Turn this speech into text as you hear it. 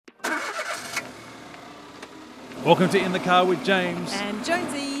Welcome to In the Car with James. And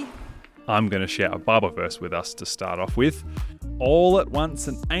Jonesy. I'm going to share a Bible verse with us to start off with. All at once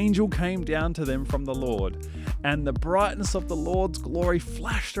an angel came down to them from the Lord, and the brightness of the Lord's glory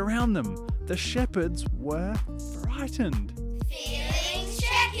flashed around them. The shepherds were frightened. Feelings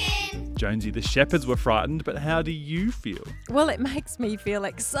checking. Jonesy, the shepherds were frightened, but how do you feel? Well, it makes me feel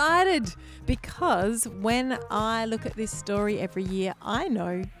excited because when I look at this story every year, I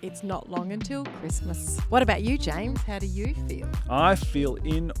know it's not long until Christmas. What about you, James? How do you feel? I feel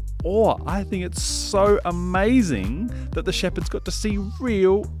in awe. I think it's so amazing that the shepherds got to see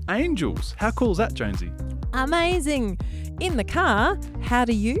real angels. How cool is that, Jonesy? Amazing. In the car, how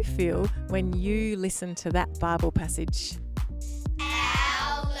do you feel when you listen to that Bible passage?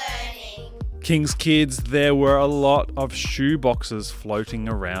 Our learning. King's Kids, there were a lot of shoe boxes floating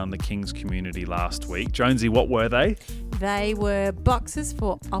around the King's community last week. Jonesy, what were they? They were boxes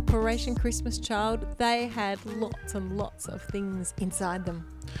for Operation Christmas Child. They had lots and lots of things inside them.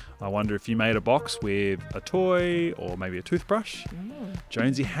 I wonder if you made a box with a toy or maybe a toothbrush.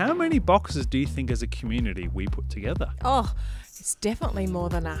 Jonesy, how many boxes do you think as a community we put together? Oh, it's definitely more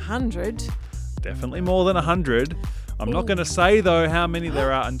than 100. Definitely more than 100. I'm not going to say, though, how many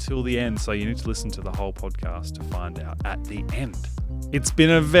there are until the end, so you need to listen to the whole podcast to find out at the end. It's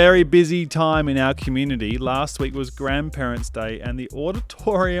been a very busy time in our community. Last week was Grandparents' Day, and the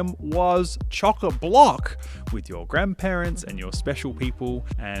auditorium was chock-a-block with your grandparents and your special people,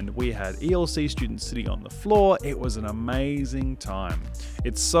 and we had ELC students sitting on the floor. It was an amazing time.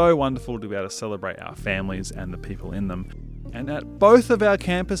 It's so wonderful to be able to celebrate our families and the people in them. And at both of our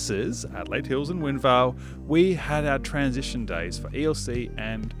campuses, at Lake Hills and Windvale, we had our transition days for ELC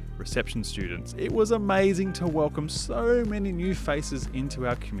and reception students. It was amazing to welcome so many new faces into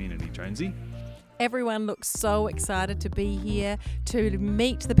our community, Jonesy. Everyone looks so excited to be here, to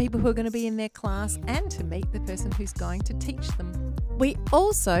meet the people who are going to be in their class and to meet the person who's going to teach them. We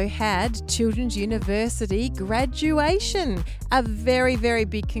also had Children's University graduation. A very, very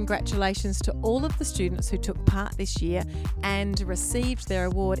big congratulations to all of the students who took part this year and received their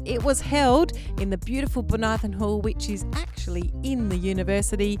award. It was held in the beautiful Bonathan Hall, which is actually in the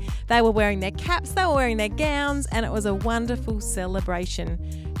university. They were wearing their caps, they were wearing their gowns, and it was a wonderful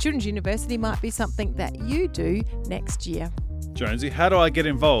celebration. Children's University might be something that you do next year. Jonesy, how do I get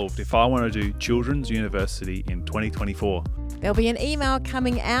involved if I want to do Children's University in 2024? There'll be an email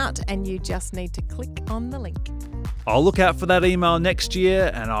coming out and you just need to click on the link. I'll look out for that email next year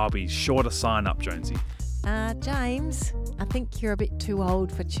and I'll be sure to sign up, Jonesy. James, I think you're a bit too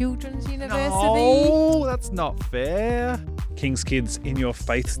old for Children's University. No, that's not fair. King's Kids, in your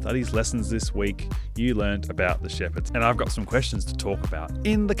faith studies lessons this week, you learned about the shepherds, and I've got some questions to talk about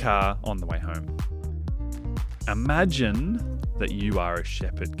in the car on the way home. Imagine that you are a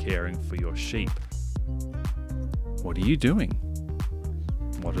shepherd caring for your sheep. What are you doing?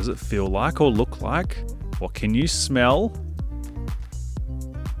 What does it feel like or look like? What can you smell?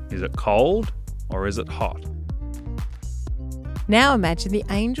 Is it cold or is it hot? Now imagine the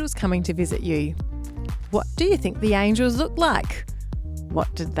angels coming to visit you. What do you think the angels look like?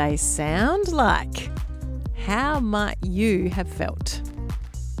 What did they sound like? How might you have felt?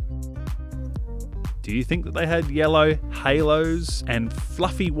 Do you think that they had yellow halos and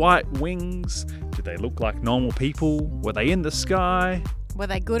fluffy white wings? Did they look like normal people? Were they in the sky? Were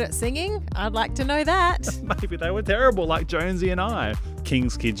they good at singing? I'd like to know that. Maybe they were terrible like Jonesy and I.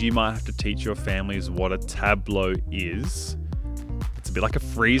 King's Kids, you might have to teach your families what a tableau is. It's a bit like a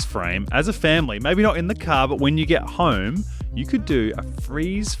freeze frame. As a family, maybe not in the car, but when you get home, you could do a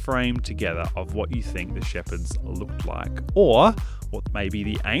freeze frame together of what you think the shepherds looked like or what maybe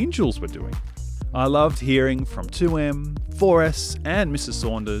the angels were doing. I loved hearing from 2M, 4S and Mrs.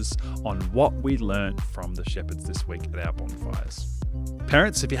 Saunders on what we learnt from the shepherds this week at our bonfires.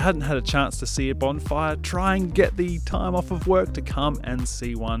 Parents, if you hadn't had a chance to see a bonfire, try and get the time off of work to come and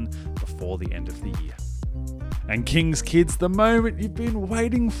see one before the end of the year. And King's Kids, the moment you've been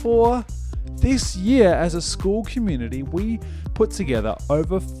waiting for. This year, as a school community, we put together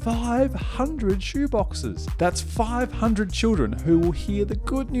over 500 shoeboxes. That's 500 children who will hear the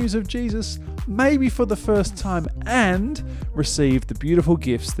good news of Jesus, maybe for the first time, and receive the beautiful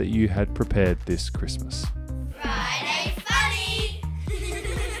gifts that you had prepared this Christmas. Friday funny.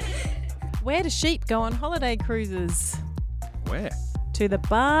 Where do sheep go on holiday cruises? Where? To the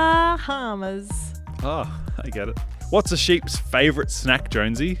Bahamas. Oh, I get it. What's a sheep's favourite snack,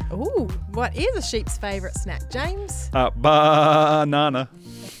 Jonesy? Ooh, what is a sheep's favourite snack, James? Banana.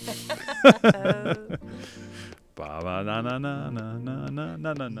 Banana.